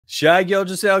Shai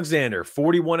Gilgeous-Alexander,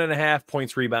 41.5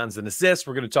 points, rebounds, and assists.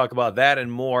 We're going to talk about that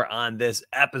and more on this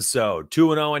episode.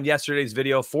 2-0 on yesterday's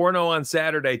video, 4-0 on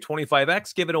Saturday,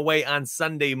 25X given away on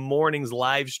Sunday morning's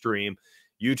live stream.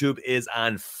 YouTube is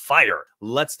on fire.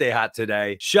 Let's stay hot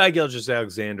today. Shai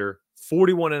Gilgeous-Alexander,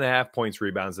 41.5 points,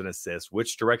 rebounds, and assists.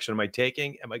 Which direction am I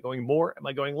taking? Am I going more? Am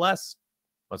I going less?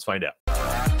 Let's find out.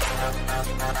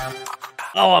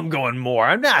 Oh, I'm going more.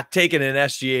 I'm not taking an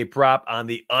SGA prop on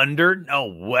the under. No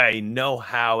way. No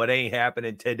how. It ain't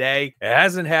happening today. It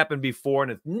hasn't happened before,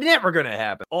 and it's never going to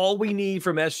happen. All we need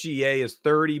from SGA is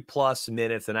 30-plus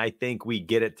minutes, and I think we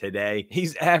get it today.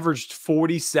 He's averaged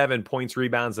 47 points,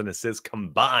 rebounds, and assists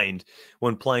combined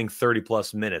when playing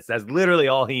 30-plus minutes. That's literally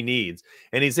all he needs,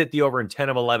 and he's hit the over in 10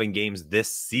 of 11 games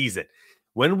this season.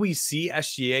 When we see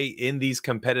SGA in these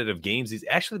competitive games, he's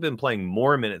actually been playing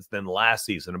more minutes than last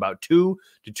season, about 2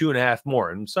 to 2.5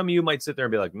 more. And some of you might sit there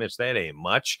and be like, Mitch, that ain't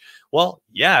much. Well,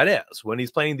 yeah, it is. When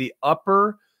he's playing the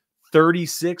upper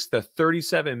 36 to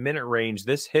 37 minute range,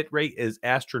 this hit rate is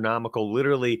astronomical,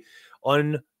 literally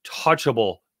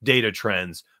untouchable data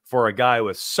trends for a guy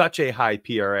with such a high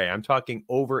PRA. I'm talking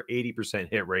over 80%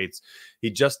 hit rates. He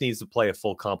just needs to play a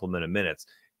full complement of minutes.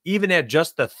 Even at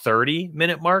just the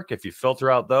 30-minute mark, if you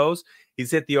filter out those, he's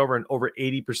hit the over in over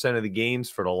 80% of the games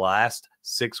for the last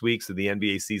 6 weeks of the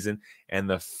NBA season and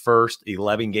the first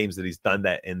 11 games that he's done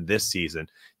that in this season,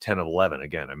 10 of 11.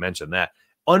 Again, I mentioned that.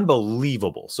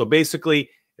 Unbelievable. So basically,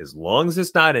 as long as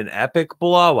it's not an epic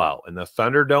blowout and the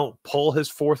Thunder don't pull his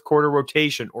fourth quarter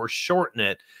rotation or shorten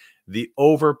it, the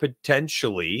over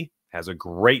potentially has a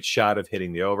great shot of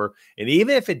hitting the over. And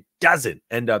even if it doesn't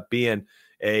end up being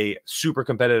a super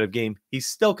competitive game, he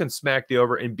still can smack the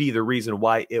over and be the reason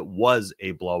why it was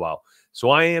a blowout.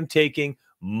 So I am taking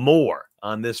more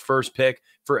on this first pick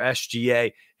for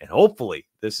SGA, and hopefully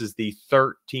this is the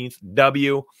 13th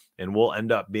W, and we'll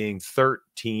end up being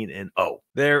 13-0.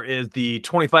 There is the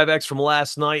 25X from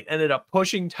last night, ended up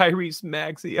pushing Tyrese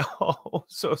Maxey. Oh,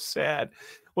 so sad.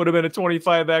 Would have been a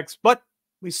 25X, but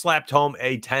we slapped home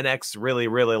a 10X. Really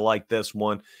like this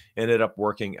one. Ended up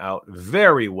working out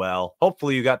very well.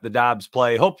 Hopefully you got the Dobbs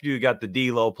play. Hopefully you got the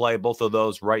D-Lo play. Both of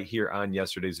those right here on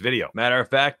yesterday's video. Matter of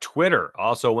fact, Twitter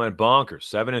also went bonkers.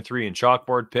 7-3 in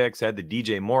chalkboard picks. Had the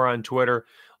DJ Moore on Twitter.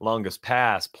 Longest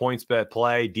pass, points bet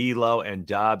play, D-Lo, and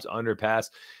Dobbs underpass.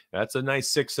 That's a nice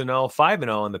 6-0,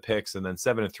 5-0 on the picks, and then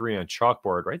 7-3 on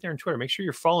chalkboard right there on Twitter. Make sure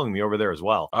you're following me over there as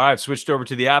well. All right, I've switched over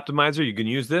to the optimizer. You can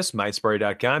use this,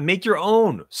 mysparry.com. Make your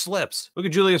own slips. Look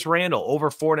at Julius Randle, over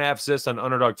 4.5 assists on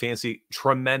Underdog Fantasy.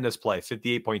 Tremendous play,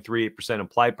 58.38%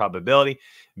 implied probability.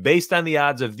 Based on the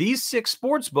odds of these 6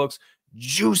 sports books,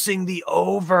 juicing the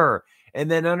over. And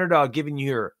then Underdog giving you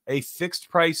here a fixed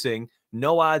pricing,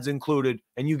 no odds included,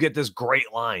 and you get this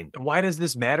great line. Why does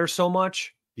this matter so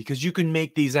much? Because you can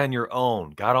make these on your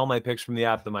own. Got all my picks from the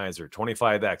optimizer,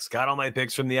 25X. Got all my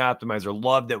picks from the optimizer.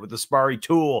 Loved it with the Sparry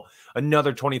tool.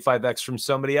 Another 25X from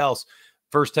somebody else.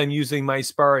 First time using my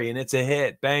Sparry, and it's a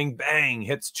hit. Bang, bang.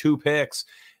 Hits 2 picks.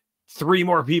 3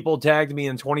 more people tagged me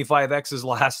in 25Xs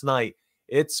last night.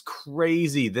 It's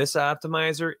crazy. This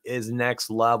optimizer is next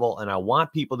level, and I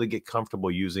want people to get comfortable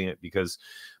using it because,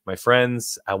 my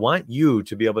friends, I want you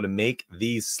to be able to make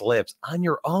these slips on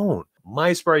your own.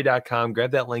 mysparry.com.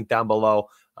 Grab that link down below.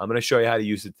 I'm going to show you how to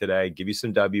use it today, give you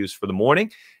some W's for the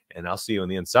morning, and I'll see you on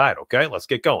the inside. Okay, let's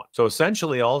get going. So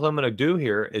essentially, all I'm going to do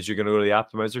here is you're going to go to the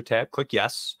optimizer tab, click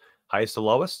yes, highest to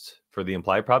lowest for the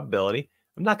implied probability.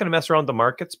 I'm not going to mess around with the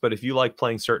markets, but if you like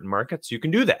playing certain markets, you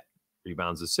can do that.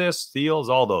 Rebounds, assists, steals,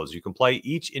 all those. You can play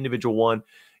each individual one.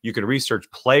 You can research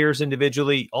players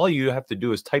individually. All you have to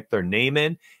do is type their name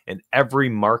in, and every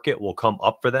market will come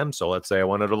up for them. So let's say I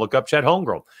wanted to look up Chet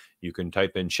Holmgren. You can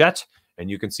type in Chet, and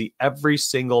you can see every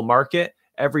single market,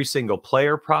 every single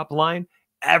player prop line,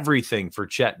 everything for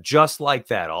Chet, just like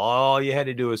that. All you had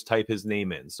to do is type his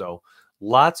name in. So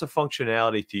lots of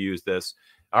functionality to use this.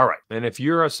 All right. And if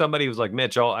you're somebody who's like,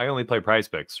 Mitch, I only play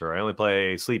PrizePicks, or I only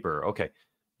play Sleeper. Okay.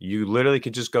 You literally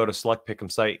could just go to select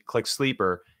pick'em site, click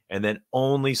Sleeper, and then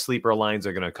only sleeper lines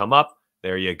are going to come up.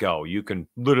 There you go. You can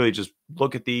literally just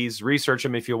look at these, research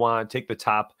them if you want, take the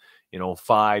top,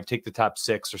 5, take the top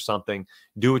 6 or something,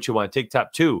 do what you want, take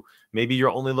top 2. Maybe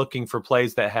you're only looking for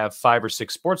plays that have 5 or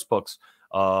 6 sports books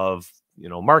of,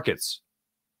 markets.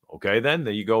 Okay, then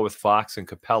you go with Fox and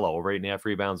Capello, over 8.5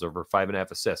 rebounds, over 5.5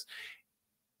 assists.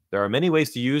 There are many ways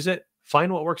to use it.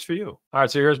 Find what works for you. All right,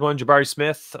 so here's one. Jabari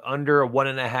Smith, under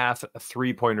 1.5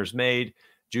 3-pointers made.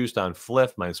 Juiced on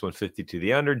Fliff, -150 to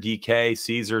the under. DK,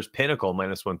 Caesars, Pinnacle,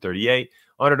 -138.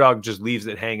 Underdog just leaves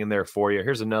it hanging there for you.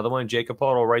 Here's another one. Jacob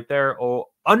Podol right there. Oh,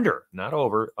 under, not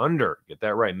over. Under. Get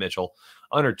that right, Mitchell.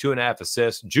 under 2.5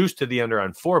 assists, juice to the under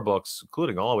on 4 books,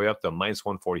 including all the way up to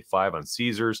 -145 on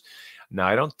Caesars. Now,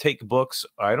 I don't take books.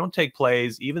 I don't take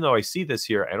plays, even though I see this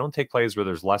here. I don't take plays where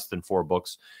there's less than 4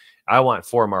 books. I want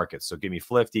 4 markets. So give me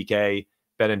Fliff, DK,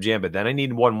 BetMGM, but then I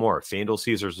need one more. FanDuel,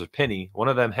 Caesars, or Penny. One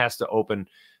of them has to open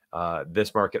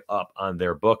this market up on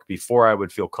their book before I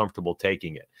would feel comfortable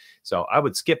taking it. So I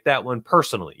would skip that one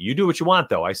personally. You do what you want,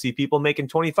 though. I see people making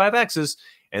 25Xs,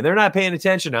 and they're not paying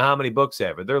attention to how many books they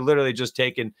have it. They're literally just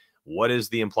taking what is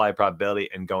the implied probability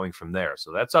and going from there.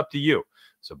 So that's up to you.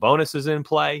 So bonus is in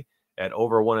play at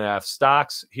over 1.5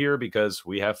 stocks here because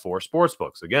we have 4 sports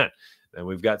books. Again, then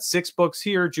we've got 6 books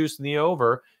here juicing the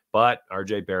over, but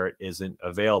RJ Barrett isn't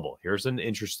available. Here's an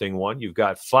interesting one. You've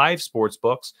got 5 sports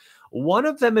books. One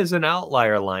of them is an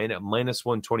outlier line at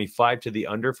 -125 to the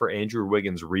under for Andrew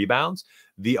Wiggins rebounds.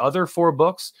 The other 4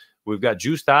 books, we've got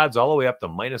juiced odds all the way up to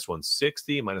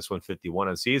 -160, -151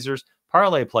 on Caesars.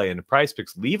 Parlay play and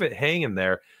PrizePicks leave it hanging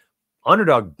there.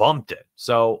 Underdog bumped it.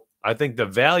 So I think the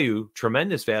value,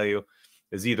 tremendous value,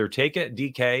 is either take it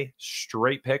DK,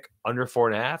 straight pick under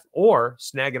 4.5, or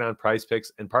snag it on PrizePicks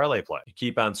and parlay play. You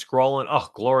keep on scrolling. Oh,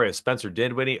 glorious. Spencer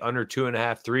Dinwiddie under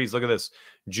 2.5 threes. Look at this.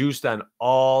 Juiced on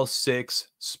all 6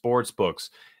 sports books.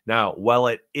 Now, while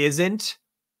it isn't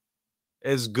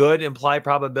as good implied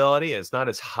probability, it's not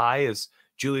as high as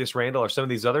Julius Randle or some of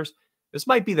these others, this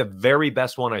might be the very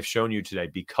best one I've shown you today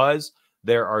because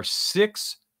there are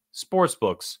 6 sports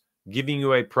books giving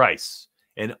you a price,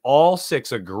 and all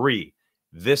 6 agree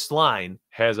this line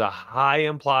has a high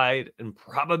implied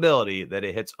probability that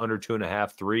it hits under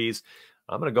 2.5 threes.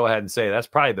 I'm going to go ahead and say that's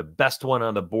probably the best one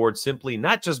on the board, simply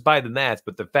not just by the math,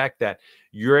 but the fact that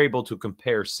you're able to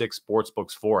compare 6 sports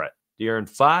books for it. De'Aaron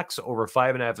Fox over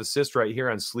 5.5 assists right here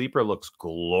on Sleeper looks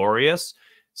glorious.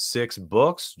 6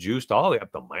 books juiced all the way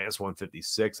up to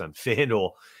 -156 on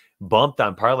FanDuel, bumped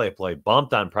on parlay play,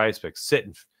 bumped on PrizePicks,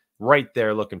 sitting right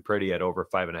there looking pretty at over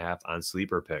 5.5 on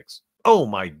Sleeper picks. Oh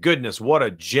my goodness, what a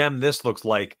gem this looks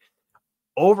like.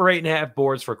 Over 8.5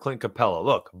 boards for Clint Capella.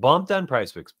 Look, bumped on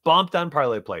PrizePicks, bumped on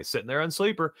parlay play, sitting there on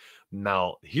Sleeper.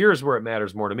 Now, here's where it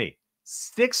matters more to me.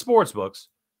 6 sports books.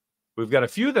 We've got a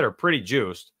few that are pretty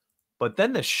juiced, but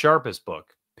then the sharpest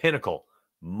book, Pinnacle,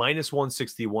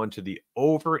 -161 to the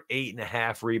over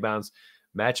 8.5 rebounds.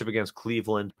 Matchup against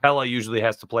Cleveland. Capella usually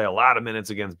has to play a lot of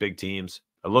minutes against big teams.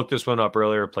 I looked this one up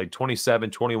earlier, played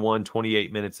 27, 21,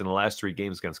 28 minutes in the last 3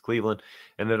 games against Cleveland,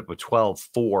 ended up with 12,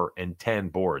 4, and 10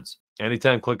 boards.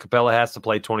 Anytime Clint Capella has to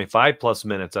play 25-plus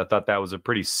minutes, I thought that was a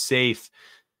pretty safe,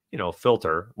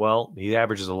 filter. Well, he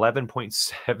averages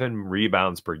 11.7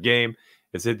 rebounds per game.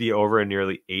 Has hit the over in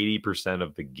nearly 80%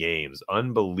 of the games.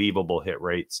 Unbelievable hit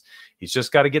rates. He's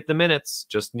just got to get the minutes.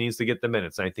 Just needs to get the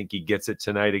minutes. And I think he gets it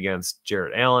tonight against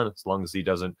Jarrett Allen, as long as he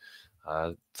doesn't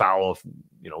foul,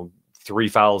 3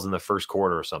 fouls in the first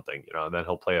quarter or something, and then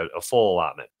he'll play a full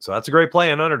allotment. So that's a great play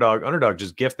on Underdog. Underdog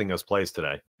just gifting us plays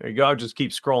today. There you go. Just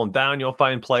keep scrolling down. You'll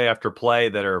find play after play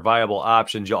that are viable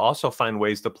options. You'll also find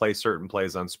ways to play certain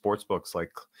plays on sports books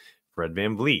like Fred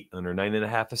VanVleet under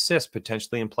 9.5 assists,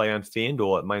 potentially in play on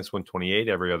FanDuel at -128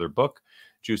 every other book.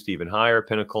 Juiced even higher.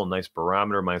 Pinnacle, nice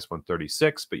barometer,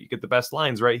 -136, but you get the best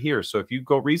lines right here. So if you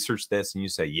go research this and you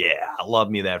say, yeah, I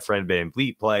love me that Fred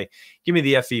VanVleet play, give me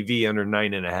the FEV under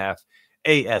 9.5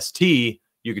 AST,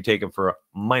 you could take him for a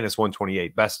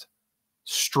 -128. Best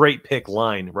straight pick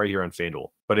line right here on FanDuel.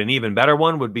 But an even better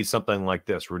one would be something like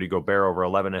this. Rudy Gobert over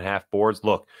 11.5 boards.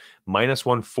 Look,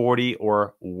 -140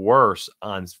 or worse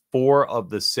on 4 of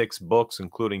the 6 books,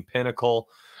 including Pinnacle,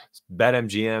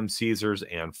 BetMGM, Caesars,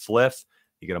 and Fliff.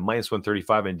 You get a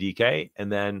 -135 in DK.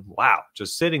 And then, wow,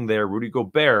 just sitting there, Rudy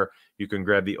Gobert, you can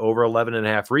grab the over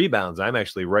 11.5 rebounds. I'm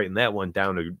actually writing that one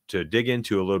down to dig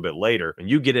into a little bit later. And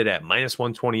you get it at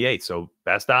 -128. So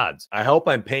best odds. I hope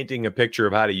I'm painting a picture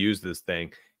of how to use this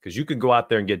thing, because you can go out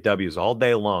there and get W's all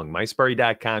day long.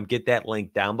 MySparty.com. Get that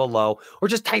link down below, or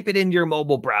just type it into your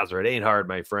mobile browser. It ain't hard,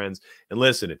 my friends. And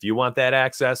listen, if you want that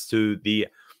access to the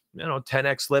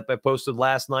 10x slip I posted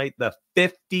last night, the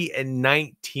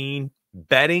 50-19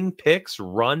 betting picks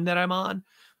run that I'm on,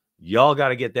 y'all got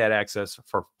to get that access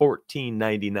for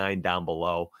 $14.99 down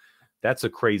below. That's a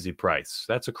crazy price.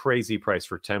 That's a crazy price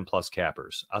for 10+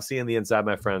 cappers. I'll see you on the inside,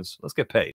 my friends. Let's get paid.